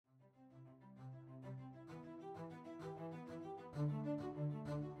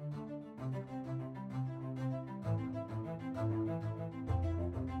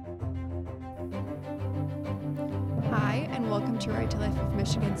welcome to Right to Life of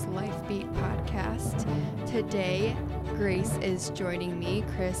Michigan's Life Beat podcast. Today, Grace is joining me.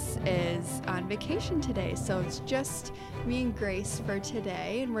 Chris is on vacation today, so it's just me and Grace for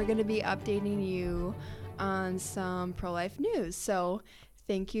today, and we're going to be updating you on some pro-life news. So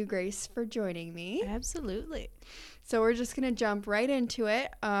thank you, Grace, for joining me. Absolutely. So we're just going to jump right into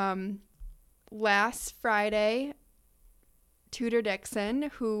it. Last Friday, Tudor Dixon,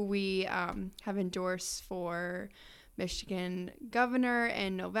 who we have endorsed for Michigan governor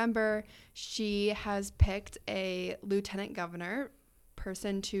in November, she has picked a lieutenant governor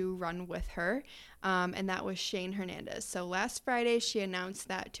person to run with her, and that was Shane Hernandez. So last Friday, she announced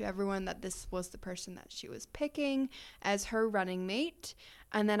that to everyone that this was the person that she was picking as her running mate.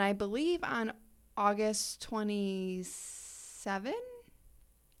 And then I believe on August 27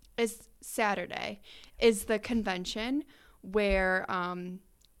 is Saturday, is the convention where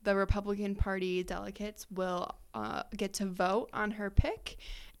the Republican Party delegates will get to vote on her pick,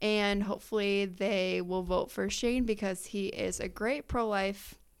 and hopefully they will vote for Shane because he is a great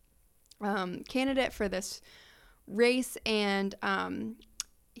pro-life candidate for this race, and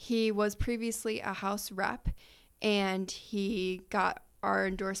he was previously a House rep, and he got our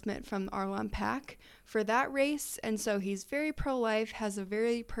endorsement from Arlon PAC for that race, and so he's very pro-life, has a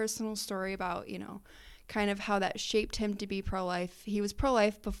very personal story about, kind of how that shaped him to be pro-life. He was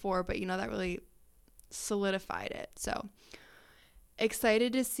pro-life before, but, that really solidified it. So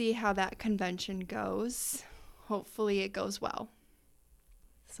excited to see how that convention goes. Hopefully it goes well.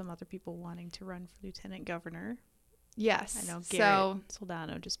 Some other people wanting to run for lieutenant governor. Yes. I know Garrett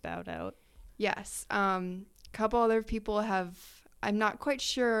Soldano just bowed out. Yes. Couple other people have, I'm not quite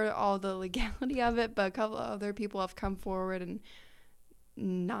sure all the legality of it, but a couple other people have come forward and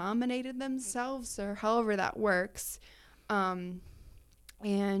nominated themselves, or however that works,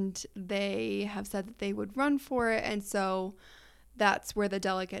 and they have said that they would run for it, and so that's where the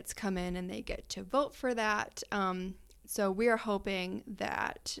delegates come in and they get to vote for that. So we are hoping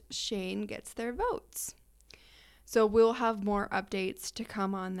that Shane gets their votes. So we'll have more updates to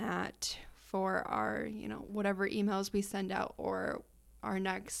come on that for our, whatever emails we send out or our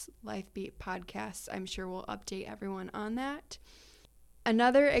next Life Beat podcast. I'm sure we'll update everyone on that.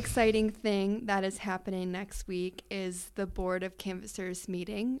 Another exciting thing that is happening next week is the Board of Canvassers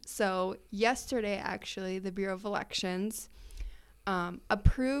meeting. So yesterday, actually, the Bureau of Elections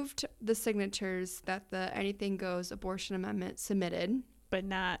approved the signatures that the Anything Goes abortion amendment submitted. But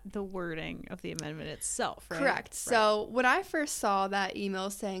not the wording of the amendment itself, right? Correct. Right. So when I first saw that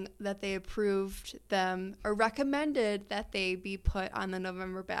email saying that they approved them or recommended that they be put on the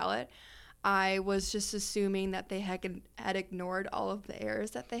November ballot, I was just assuming that they had ignored all of the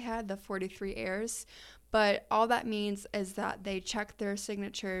errors that they had, the 43 errors. But all that means is that they checked their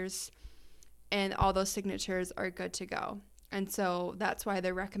signatures and all those signatures are good to go. And so that's why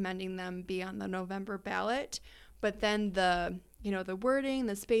they're recommending them be on the November ballot. But then the wording,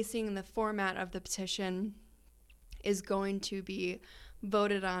 the spacing, and the format of the petition is going to be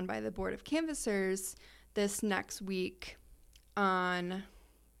voted on by the Board of Canvassers this next week on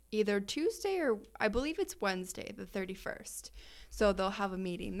either Tuesday or I believe it's Wednesday, the 31st. So they'll have a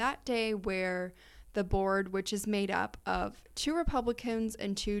meeting that day where the board, which is made up of 2 Republicans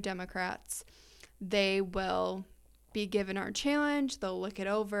and 2 Democrats, they will be given our challenge. They'll look it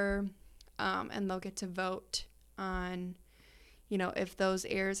over, and they'll get to vote on, if those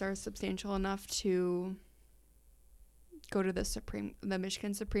errors are substantial enough to go to the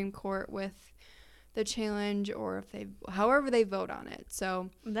Michigan Supreme Court with the challenge, or if however they vote on it. So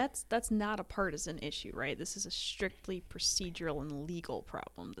that's not a partisan issue, right? This is a strictly procedural and legal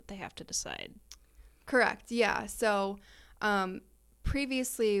problem that they have to decide. Correct. Yeah. So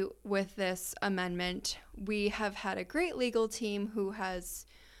previously with this amendment, we have had a great legal team who has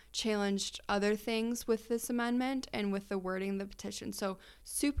challenged other things with this amendment and with the wording of the petition. So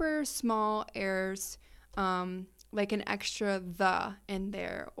super small errors, like an extra "the" in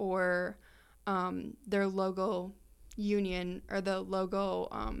there, or their logo union, or the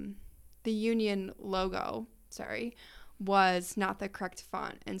union logo, was not the correct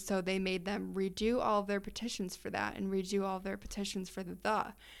font. And so they made them redo all of their petitions for that and redo all of their petitions for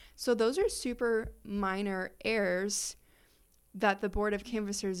the. So those are super minor errors that the Board of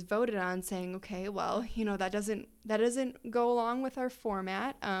Canvassers voted on, saying, okay, well, that doesn't go along with our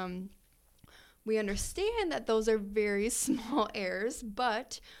format. We understand that those are very small errors,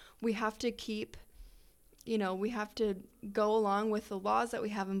 but we have to keep, we have to go along with the laws that we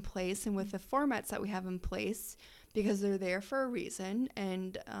have in place and with the formats that we have in place, because they're there for a reason.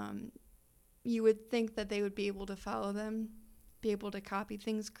 And you would think that they would be able to follow them, be able to copy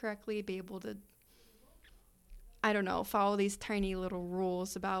things correctly, be able to I don't know, follow these tiny little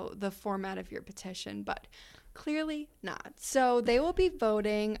rules about the format of your petition, but clearly not. So they will be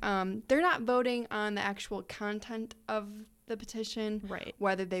voting. They're not voting on the actual content of the petition, Right.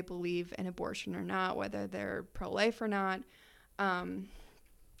 whether they believe in abortion or not, whether they're pro-life or not.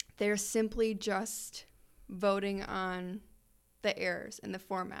 They're simply just voting on the errors in the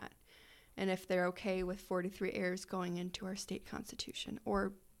format, and if they're okay with 43 errors going into our state constitution,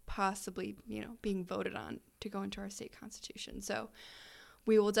 or possibly, being voted on to go into our state constitution. So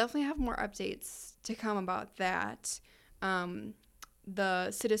we will definitely have more updates to come about that.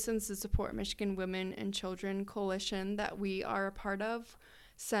 The Citizens to Support Michigan Women and Children Coalition that we are a part of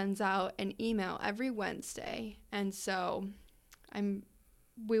sends out an email every Wednesday, and so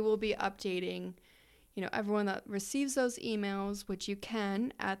we will be updating everyone that receives those emails, which you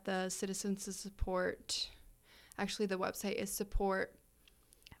can at the Citizens to Support. Actually, the website is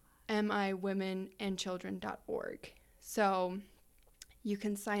supportmiwomenandchildren.org. So you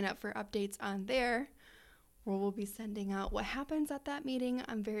can sign up for updates on there, where we'll be sending out what happens at that meeting.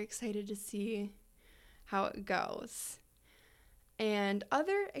 I'm very excited to see how it goes. And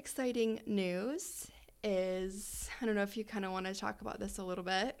other exciting news is, I don't know if you kind of want to talk about this a little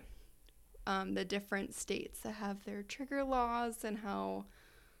bit, the different states that have their trigger laws and how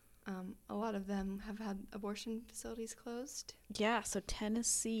a lot of them have had abortion facilities closed. Yeah, so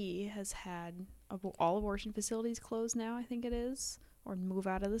Tennessee has had all abortion facilities closed now, I think it is, or move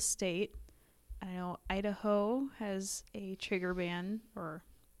out of the state. I know Idaho has a trigger ban or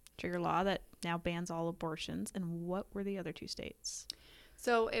trigger law that now bans all abortions. And what were the other two states?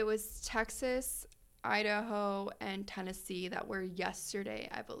 So it was Texas, Idaho, and Tennessee that were yesterday,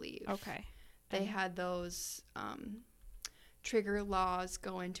 I believe. Okay. They had those trigger laws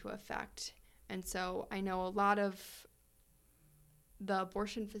go into effect. And so I know a lot of the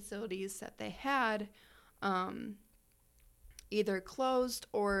abortion facilities that they had either closed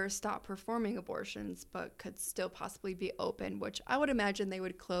or stopped performing abortions, but could still possibly be open, which I would imagine they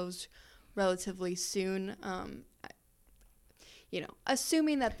would close relatively soon,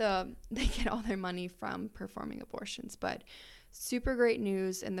 assuming that they get all their money from performing abortions. But super great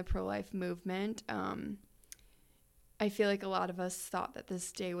news in the pro-life movement. I feel like a lot of us thought that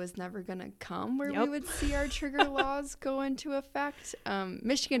this day was never going to come where we would see our trigger laws go into effect.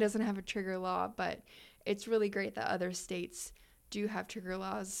 Michigan doesn't have a trigger law, but it's really great that other states do have trigger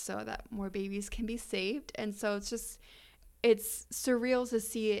laws so that more babies can be saved. And so it's surreal to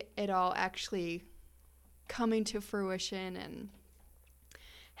see it all actually coming to fruition and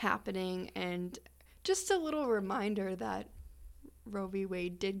happening. And just a little reminder that Roe v.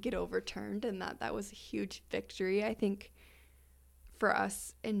 Wade did get overturned and that was a huge victory. I think for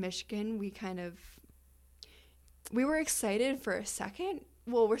us in Michigan, we were excited for a second.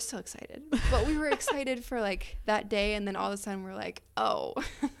 Well, we're still excited, but we were excited for like that day, and then all of a sudden we're like, oh,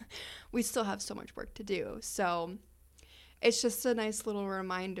 we still have so much work to do. So it's just a nice little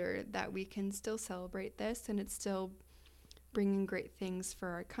reminder that we can still celebrate this, and it's still bringing great things for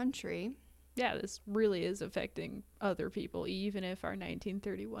our country. Yeah, this really is affecting other people, even if our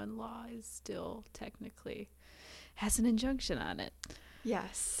 1931 law is still technically has an injunction on it.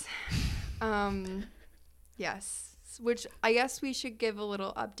 Yes. Yes. Which I guess we should give a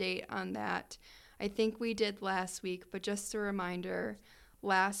little update on that. I think we did last week, but just a reminder,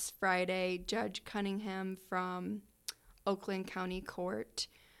 last Friday, Judge Cunningham from Oakland County Court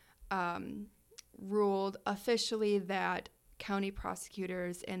ruled officially that county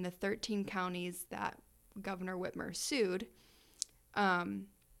prosecutors in the 13 counties that Governor Whitmer sued,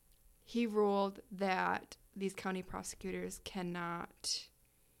 he ruled that these county prosecutors cannot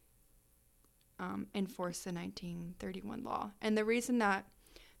enforce the 1931 law. And the reason that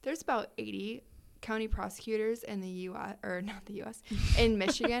there's about 80 county prosecutors in the U.S., or not the U.S., in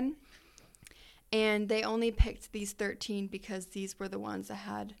Michigan, and they only picked these 13 because these were the ones that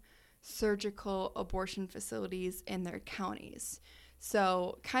had surgical abortion facilities in their counties.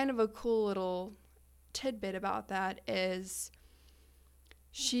 So kind of a cool little tidbit about that is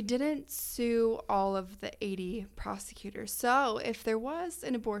she didn't sue all of the 80 prosecutors. So if there was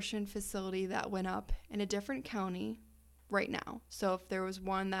an abortion facility that went up in a different county right now, so if there was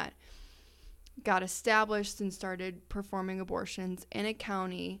one that got established and started performing abortions in a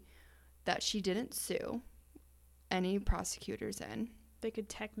county that she didn't sue any prosecutors in, they could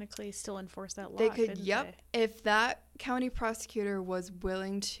technically still enforce that law. They could, yep. If that county prosecutor was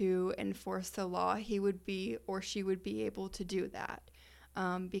willing to enforce the law, he would be, or she would be able to do that.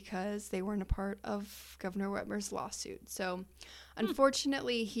 Because they weren't a part of Governor Whitmer's lawsuit. So,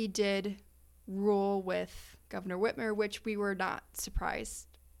 unfortunately, he did rule with Governor Whitmer, which we were not surprised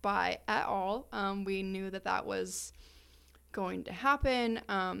by at all. We knew that that was going to happen.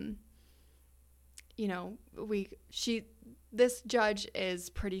 You know, this judge is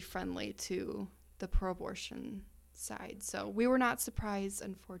pretty friendly to the pro-abortion side, so we were not surprised,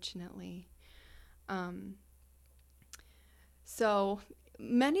 unfortunately. So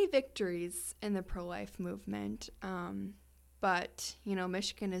many victories in the pro-life movement, but you know,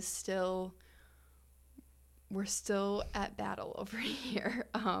 Michigan is we're still at battle over here.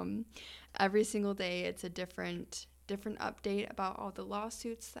 Every single day it's a different update about all the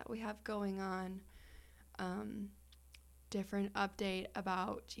lawsuits that we have going on. Different update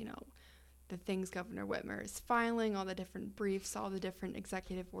about, you know, the things Governor Whitmer is filing, all the different briefs, all the different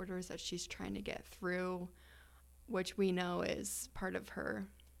executive orders that she's trying to get through, which we know is part of her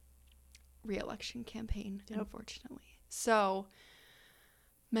re-election campaign, unfortunately. So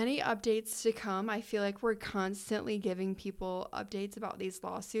many updates to come. I feel like we're constantly giving people updates about these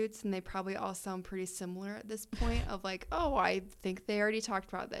lawsuits, and they probably all sound pretty similar at this point of like, oh, I think they already talked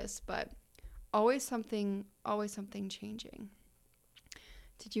about this, but always something changing.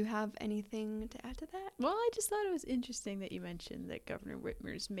 Did you have anything to add to that? Well, I just thought it was interesting that you mentioned that Governor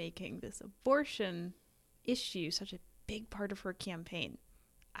Whitmer's making this abortion issue such a big part of her campaign.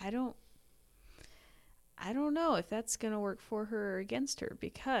 I don't know if that's going to work for her or against her,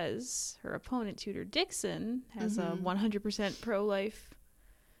 because her opponent, Tudor Dixon, has a 100% pro-life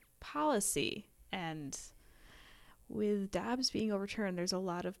policy. And with Dobbs being overturned, there's a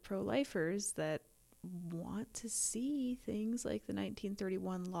lot of pro-lifers that want to see things like the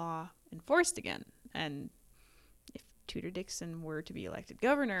 1931 law enforced again. And if Tudor Dixon were to be elected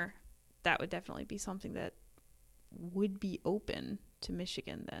governor, that would definitely be something that would be open to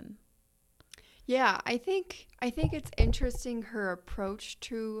Michigan then. Yeah, I think it's interesting, her approach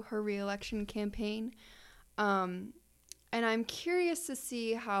to her re-election campaign. And I'm curious to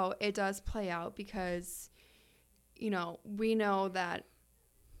see how it does play out, because, you know, we know that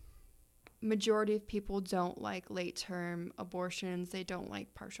majority of people don't like late-term abortions. They don't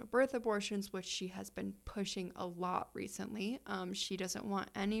like partial birth abortions, which she has been pushing a lot recently. She doesn't want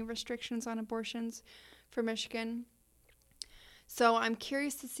any restrictions on abortions for Michigan. So I'm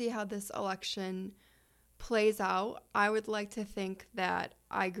curious to see how this election plays out. I would like to think that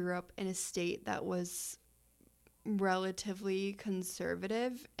I grew up in a state that was relatively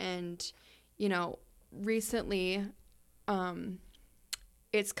conservative, and, you know, recently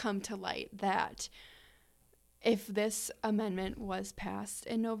it's come to light that if this amendment was passed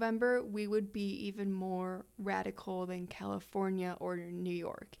in November, we would be even more radical than California or New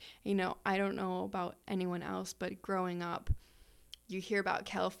York. You know, I don't know about anyone else, but growing up, you hear about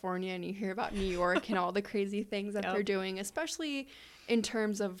California and you hear about New York and all the crazy things that they're doing, especially in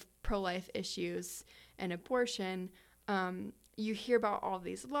terms of pro-life issues and abortion. You hear about all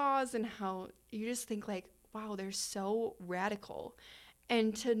these laws and how you just think like, wow, they're so radical.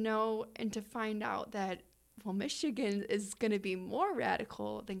 And to know and to find out that, well, Michigan is going to be more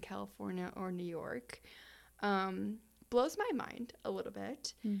radical than California or New York blows my mind a little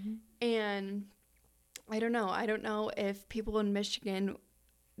bit. Mm-hmm. And I don't know if people in Michigan,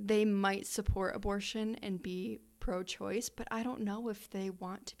 they might support abortion and be pro-choice, but I don't know if they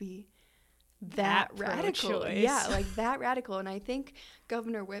want to be that radical. Pro-choice. Yeah, like that radical. And I think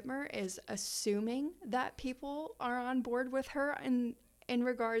Governor Whitmer is assuming that people are on board with her in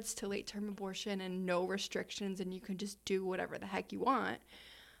regards to late-term abortion and no restrictions, and you can just do whatever the heck you want.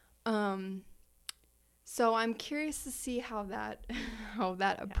 So I'm curious to see how that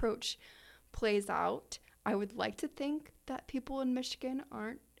approach plays out. I would like to think that people in Michigan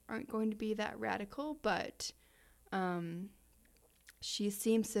aren't going to be that radical, but she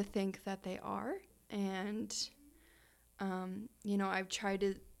seems to think that they are. And you know, I've tried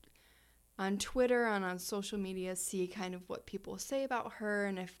to on Twitter and on social media see kind of what people say about her,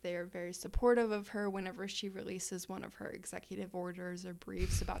 and if they're very supportive of her whenever she releases one of her executive orders or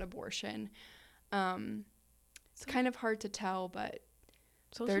briefs about abortion. It's kind of hard to tell, but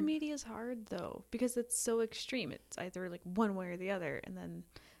social media is hard though, because it's so extreme. It's either like one way or the other, and then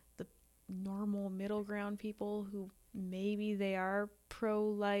the normal middle ground people who maybe they are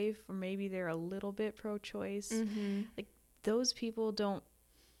pro-life or maybe they're a little bit pro-choice, like those people don't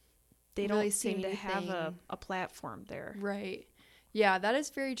really seem to have a platform there. Right. Yeah, that is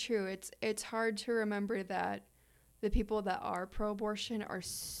very true. It's hard to remember that the people that are pro-abortion are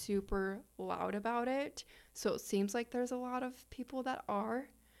super loud about it. So it seems like there's a lot of people that are,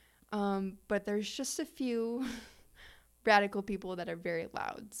 but there's just a few radical people that are very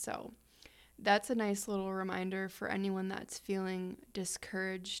loud. So that's a nice little reminder for anyone that's feeling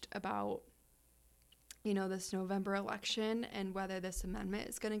discouraged about this November election and whether this amendment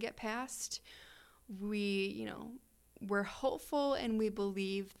is going to get passed. We're hopeful, and we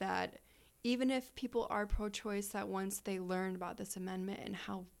believe that even if people are pro-choice, that once they learn about this amendment and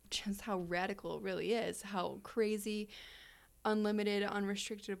how radical it really is, how crazy unlimited,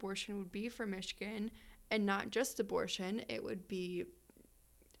 unrestricted abortion would be for Michigan, and not just abortion, it would be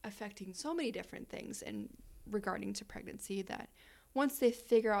affecting so many different things and regarding to pregnancy, that once they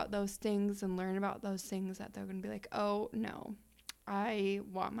figure out those things and learn about those things, that they're going to be like, oh no, I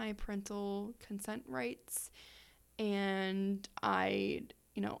want my parental consent rights, and I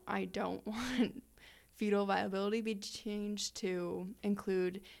don't want fetal viability to be changed to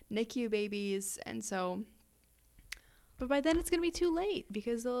include NICU babies. And so, but by then it's going to be too late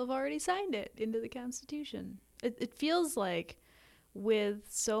because they'll have already signed it into the Constitution. It feels like, with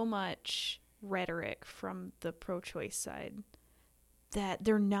so much rhetoric from the pro-choice side, that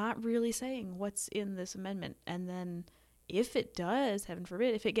they're not really saying what's in this amendment. And then if it does, heaven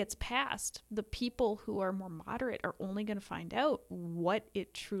forbid, if it gets passed, the people who are more moderate are only going to find out what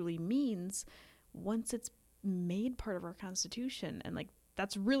it truly means once it's made part of our Constitution. And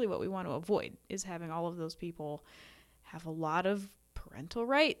that's really what we want to avoid, is having all of those people have a lot of parental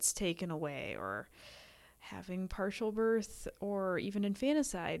rights taken away, or having partial birth or even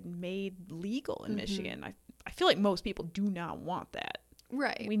infanticide made legal in Michigan. I feel like most people do not want that.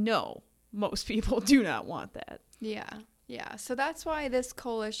 Right. We know most people do not want that. Yeah. So that's why this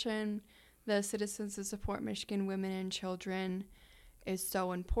coalition, the Citizens to Support Michigan Women and Children, is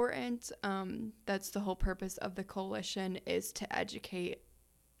so important. That's the whole purpose of the coalition, is to educate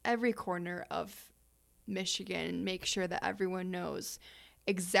every corner of Michigan, make sure that everyone knows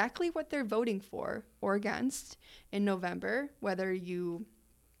exactly what they're voting for or against in November. Whether you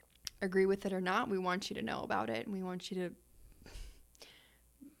agree with it or not, we want you to know about it, and we want you to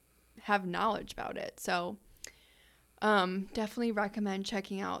have knowledge about it. So definitely recommend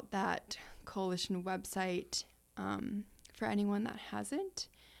checking out that coalition website for anyone that hasn't.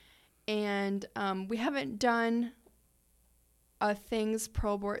 And we haven't done a Things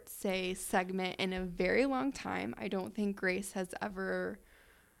Pro-aborts Say segment in a very long time. I don't think Grace has ever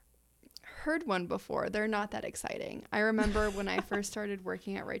heard one before. They're not that exciting. I remember when I first started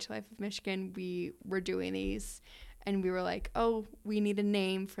working at Right to Life of Michigan, we were doing these, and we were like, oh, we need a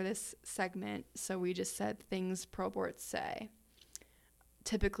name for this segment. So we just said Things Pro-aborts Say,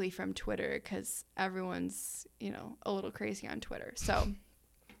 typically from Twitter, because everyone's, a little crazy on Twitter. So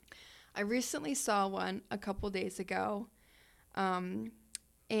I recently saw one a couple days ago, and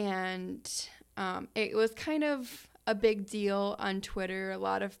it was kind of a big deal on Twitter. A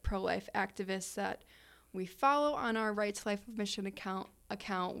lot of pro-life activists that we follow on our Right to Life of Michigan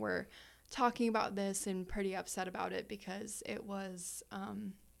account were talking about this and pretty upset about it because it was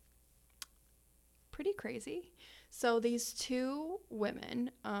pretty crazy. So these two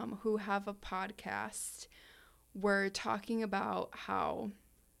women who have a podcast were talking about how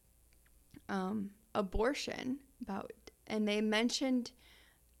abortion, and they mentioned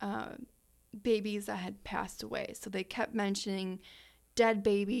babies that had passed away. So they kept mentioning dead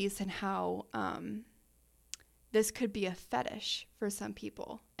babies and how this could be a fetish for some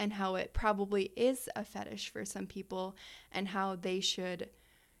people, and how it probably is a fetish for some people, and how they should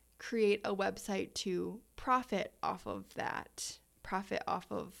create a website to profit off of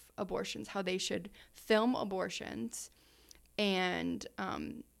abortions, how they should film abortions, and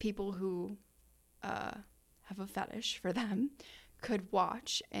people who have a fetish for them could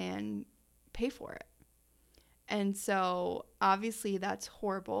watch and pay for it. And so obviously that's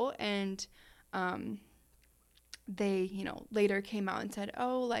horrible. And they, later came out and said,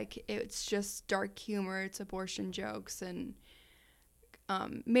 oh, it's just dark humor, it's abortion jokes, and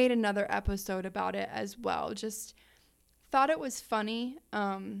made another episode about it as well. Just thought it was funny.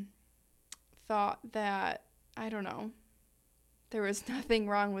 Thought that, I don't know, there was nothing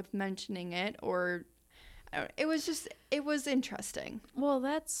wrong with mentioning it, or it was interesting. Well,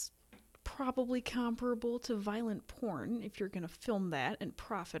 that's probably comparable to violent porn if you're going to film that and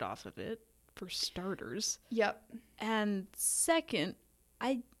profit off of it, for starters. Yep. And second,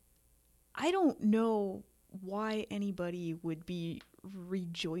 I don't know why anybody would be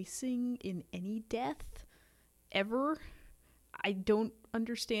rejoicing in any death ever. I don't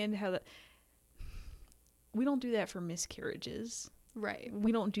understand how that... We don't do that for miscarriages. Right.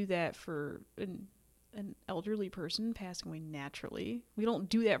 We don't do that for an elderly person passing away naturally. We don't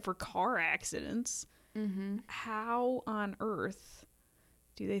do that for car accidents. Mm-hmm. How on earth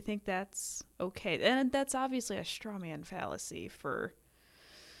do they think that's okay? And that's obviously a straw man fallacy for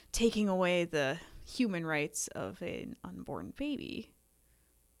taking away the human rights of an unborn baby.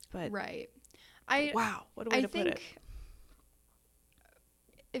 But right. Wow, what a way to put it.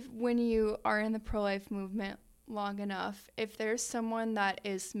 If when you are in the pro-life movement long enough, if there's someone that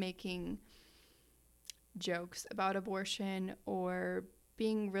is making jokes about abortion or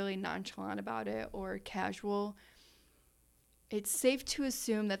being really nonchalant about it or casual, it's safe to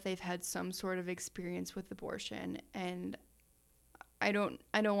assume that they've had some sort of experience with abortion. And I don't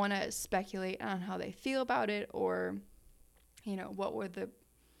want to speculate on how they feel about it or, you know, what were the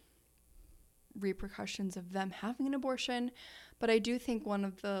repercussions of them having an abortion. But I do think one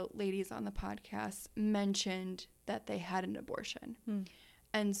of the ladies on the podcast mentioned that they had an abortion.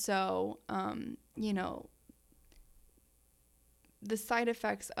 And so, you know, the side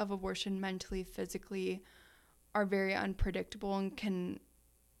effects of abortion mentally, physically are very unpredictable and can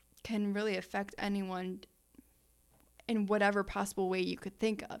really affect anyone in whatever possible way you could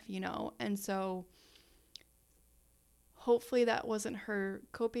think of, you know. And so hopefully that wasn't her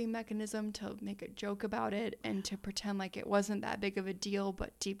coping mechanism to make a joke about it and to pretend like it wasn't that big of a deal,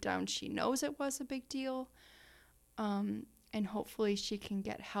 but deep down she knows it was a big deal. And hopefully she can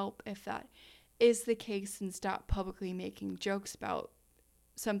get help if that is the case and stop publicly making jokes about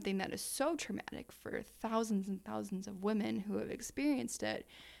something that is so traumatic for thousands and thousands of women who have experienced it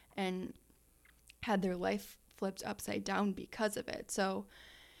and had their life flipped upside down because of it. So,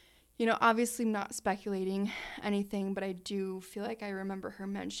 you know, obviously I'm not speculating anything, but I do feel like I remember her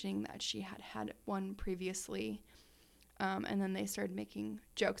mentioning that she had one previously, and then they started making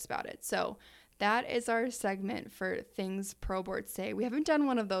jokes about it. So that is our segment for Things Pro-aborts Say. We haven't done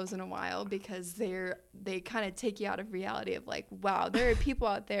one of those in a while because they kind of take you out of reality of like, wow, there are people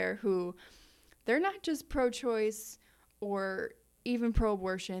out there who they're not just pro-choice or even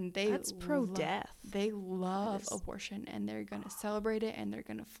pro-abortion. That's pro-death. They love abortion, and they're going to celebrate it, and they're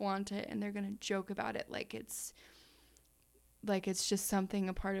going to flaunt it, and they're going to joke about it like it's just something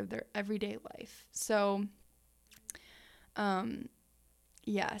a part of their everyday life. So,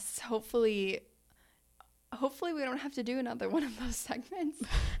 yes, hopefully we don't have to do another one of those segments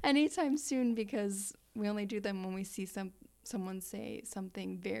anytime soon, because we only do them when we see someone say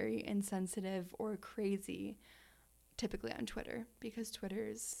something very insensitive or crazy, typically on Twitter, because Twitter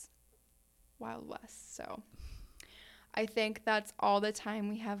is Wild West. So I think that's all the time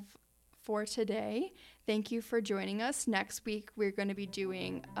we have for today. Thank you for joining us. Next week, we're going to be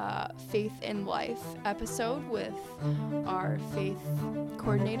doing a Faith in Life episode with our faith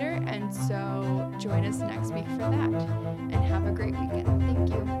coordinator. And so join us next week for that. And have a great weekend. Thank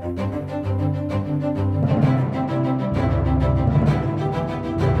you.